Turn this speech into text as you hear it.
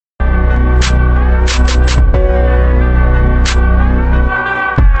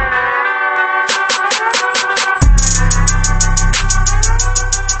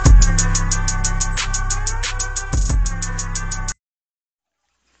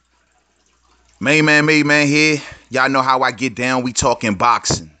Main man here. Y'all know how I get down. We talking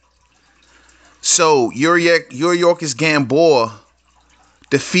boxing. So Youriorkis Gamboa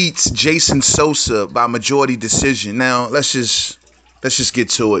defeats Jason Sosa by majority decision. Now let's just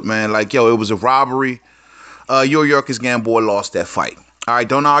get to it, man. Like, it was a robbery. Youriorkis Gamboa lost that fight. All right,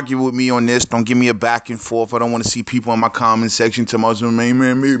 don't argue with me on this. Don't give me a back and forth. I don't want to see people in my comment section tell me,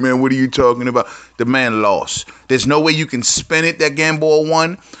 man, what are you talking about? The man lost. There's no way you can spin it that Gamboa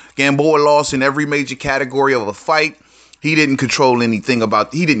won. Gamboa lost in every major category of a fight. He didn't control he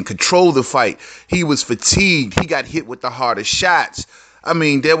didn't control the fight. He was fatigued. He got hit with the hardest shots. I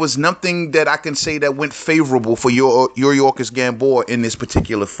mean, there was nothing that I can say that went favorable for Youriorkis Gamboa in this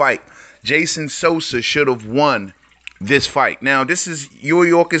particular fight. Jason Sosa should have won this fight. Now, this is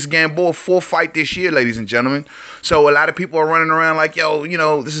Youriorkis Gamboa's fourth fight this year, ladies and gentlemen. So a lot of people are running around like,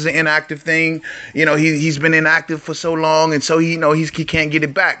 this is an inactive thing. He's been inactive for so long, and so he can't get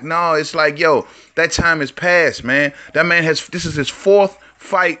it back. No, it's like, that time has passed, man. That man this is his fourth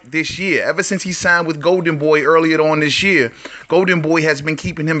fight this year. Ever since he signed with Golden Boy earlier on this year, Golden Boy has been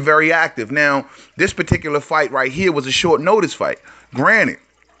keeping him very active. Now, this particular fight right here was a short notice fight. Granted,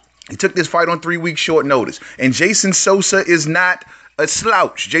 he took this fight on 3 weeks short notice. And Jason Sosa is not a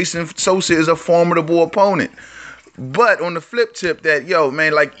slouch. Jason Sosa is a formidable opponent. But on the flip tip that,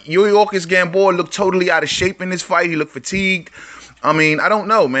 Youriorkis Gamboa looked totally out of shape in this fight. He looked fatigued. I mean, I don't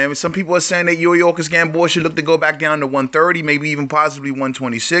know, man. Some people are saying that Youriorkis Gamboa should look to go back down to 130, maybe even possibly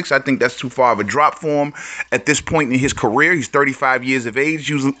 126. I think that's too far of a drop for him at this point in his career. He's 35 years of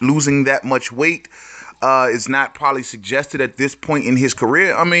age. Losing that much weight is not probably suggested at this point in his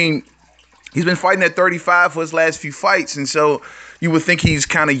career. I mean, he's been fighting at 35 for his last few fights, and so you would think he's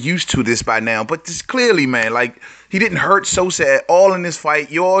kind of used to this by now. But this clearly, man, he didn't hurt Sosa at all in this fight.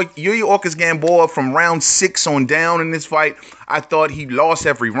 Youriorkis Gamboa from round 6 on down in this fight, I thought he lost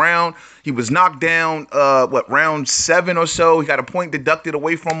every round. He was knocked down, round 7 or so. He got a point deducted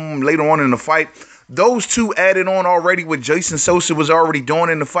away from him later on in the fight. Those two added on already what Jason Sosa was already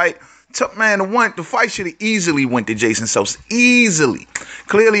doing in the fight. The fight should have easily went to Jason Sosa. Easily.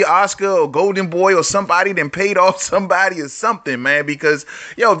 Clearly, Oscar or Golden Boy or somebody then paid off somebody or something, man, because,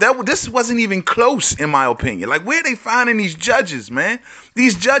 this wasn't even close, in my opinion. Like, where are they finding these judges, man?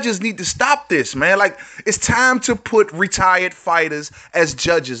 These judges need to stop this, man. Like, it's time to put retired fighters as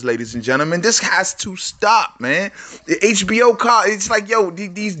judges, ladies and gentlemen. This has to stop, man. The HBO it's like,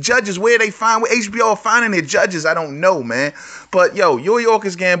 these judges, where HBO are finding their judges, I don't know, man. But,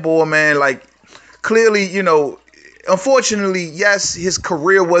 Youriorkis Gamboa, man, clearly, unfortunately, yes, his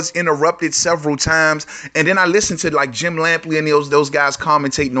career was interrupted several times. And then I listened to Jim Lampley and those guys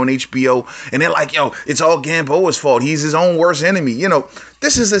commentating on HBO. And they're like, it's all Gamboa's fault. He's his own worst enemy.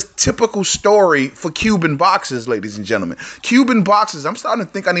 This is a typical story for Cuban boxers, ladies and gentlemen. Cuban boxers, I'm starting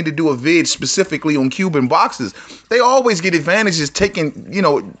to think I need to do a vid specifically on Cuban boxers. They always get advantages taken,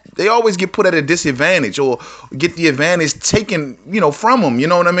 they always get put at a disadvantage or get the advantage taken, from them. You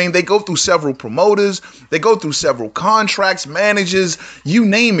know what I mean? They go through several promoters. They go through several contracts, managers, you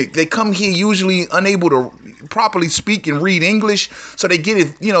name it. They come here usually unable to properly speak and read English. So they get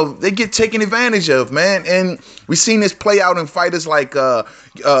it, they get taken advantage of, man. And we've seen this play out in fighters like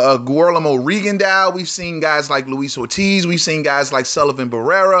Guillermo Rigondeaux. We've seen guys like Luis Ortiz. We've seen guys like Sullivan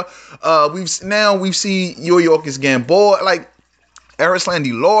Barrera. We've seen Youriorkis Gamboa,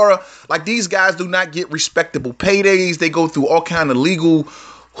 Erislandy Lara. These guys do not get respectable paydays. They go through all kind of legal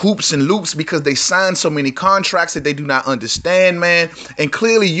hoops and loops because they signed so many contracts that they do not understand, man. And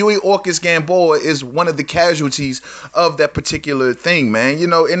clearly Youriorkis Gamboa is one of the casualties of that particular thing, man.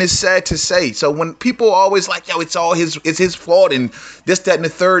 And it's sad to say. So when people are always like, it's his fault and this, that, and the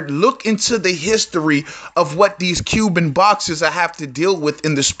third, look into the history of what these Cuban boxers have to deal with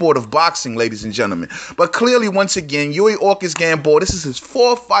in the sport of boxing, ladies and gentlemen. But clearly, once again, Youriorkis Gamboa, this is his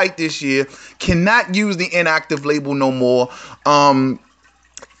fourth fight this year, cannot use the inactive label no more.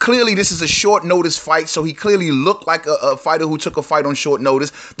 Clearly, this is a short notice fight, so he clearly looked like a fighter who took a fight on short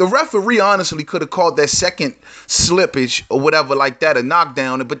notice. The referee honestly could have called that second slippage or whatever like that a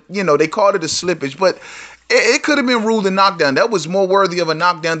knockdown, but, they called it a slippage, but it could have been ruled a knockdown. That was more worthy of a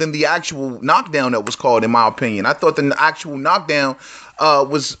knockdown than the actual knockdown that was called, in my opinion. I thought the actual knockdown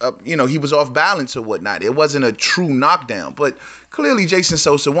was, he was off balance or whatnot. It wasn't a true knockdown, but clearly Jason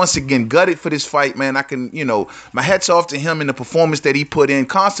Sosa, once again, gutted for this fight, man. I can, my hat's off to him and the performance that he put in,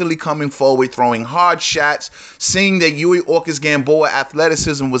 constantly coming forward, throwing hard shots, seeing that Youriorkis Gamboa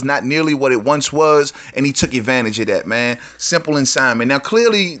athleticism was not nearly what it once was, and he took advantage of that, man. Simple and Simon. Now,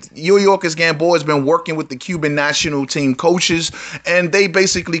 clearly, Youriorkis Gamboa has been working with the Cuban national team coaches, and they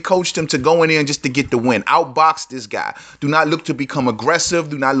basically coached him to go in there and just to get the win. Outbox this guy. Do not look to become aggressive aggressive.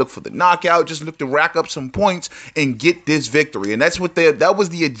 Do not look for the knockout. Just look to rack up some points and get this victory. And that's what that was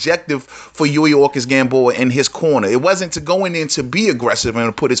the objective for Youriorkis Gamboa in his corner. It wasn't to go in there to be aggressive and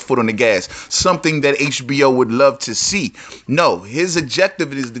to put his foot on the gas, something that HBO would love to see. No, his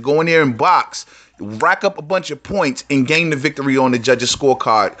objective is to go in there and box, rack up a bunch of points, and gain the victory on the judges'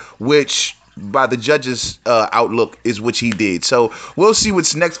 scorecard, which by the judges' outlook is which he did. So we'll see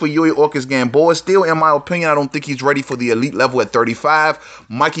what's next for Youriorkis Gamboa. Still, in my opinion, I don't think he's ready for the elite level at 35.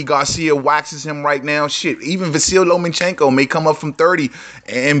 Mikey Garcia waxes him right now. Shit, even Vasyl Lomachenko may come up from 30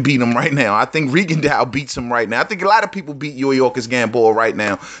 and beat him right now. I think Rigondeaux beats him right now. I think a lot of people beat Youriorkis Gamboa right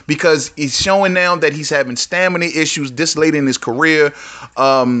now because he's showing now that he's having stamina issues this late in his career.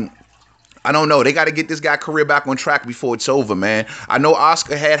 I don't know. They got to get this guy career back on track before it's over, man. I know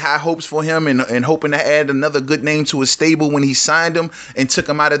Oscar had high hopes for him and hoping to add another good name to his stable when he signed him and took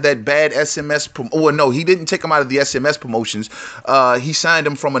him out of that bad SMS. No, he didn't take him out of the SMS promotions. He signed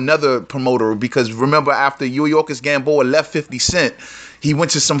him from another promoter because remember after Youriorkis Gamboa left 50 Cent, he went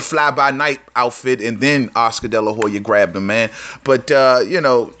to some fly-by-night outfit and then Oscar De La Hoya grabbed him, man. But,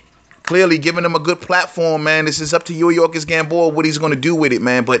 clearly giving him a good platform, man. This is up to Youriorkis Gamboa what he's going to do with it,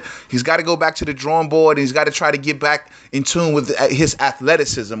 man. But he's got to go back to the drawing board and he's got to try to get back in tune with his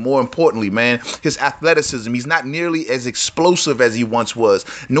athleticism. More importantly, man, his athleticism. He's not nearly as explosive as he once was,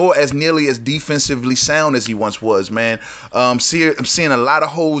 nor as nearly as defensively sound as he once was, man. I'm seeing a lot of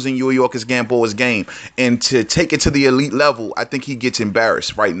holes in Youriorkis Gamboa's game. And to take it to the elite level, I think he gets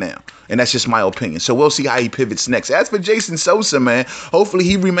embarrassed right now. And that's just my opinion. So we'll see how he pivots next. As for Jason Sosa, man, hopefully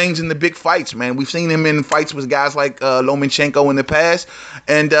he remains in the big fights, man. We've seen him in fights with guys like Lomachenko in the past.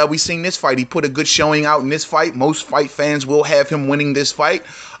 And we've seen this fight. He put a good showing out in this fight. Most fight fans will have him winning this fight.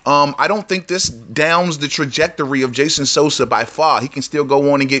 I don't think this downs the trajectory of Jason Sosa by far. He can still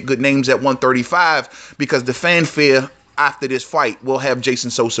go on and get good names at 135 because the fanfare after this fight will have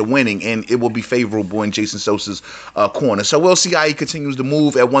Jason Sosa winning, and it will be favorable in Jason Sosa's corner. So we'll see how he continues to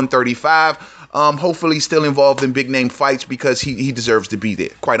move at 135. Hopefully still involved in big name fights because he deserves to be there,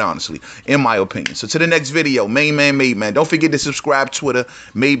 quite honestly, in my opinion. So to the next video, Main Man Made Man. Don't forget to subscribe. Twitter,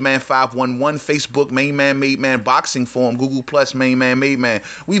 Made Man 511. Facebook, Main Man Made Man. Boxing Forum, Google Plus, Main Man Made Man.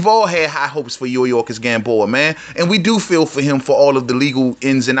 We've all had high hopes for Youriorkis Gamboa, man. And we do feel for him for all of the legal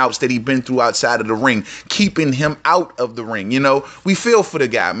ins and outs that he's been through outside of the ring, keeping him out of the ring. You know, we feel for the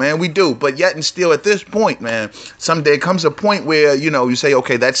guy, man. We do. But yet and still at this point, man, someday comes a point where, you say,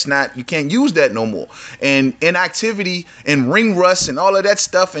 okay, that's not, you can't use that no more. And inactivity and ring rust and all of that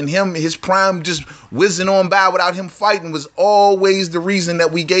stuff and his prime just whizzing on by without him fighting was always the reason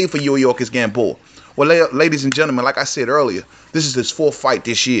that we gave for Youriorkis Gamboa. Well, ladies and gentlemen, like I said earlier, this is his 4th fight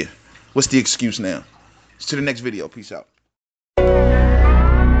this year. What's the excuse now? To the next video. Peace out.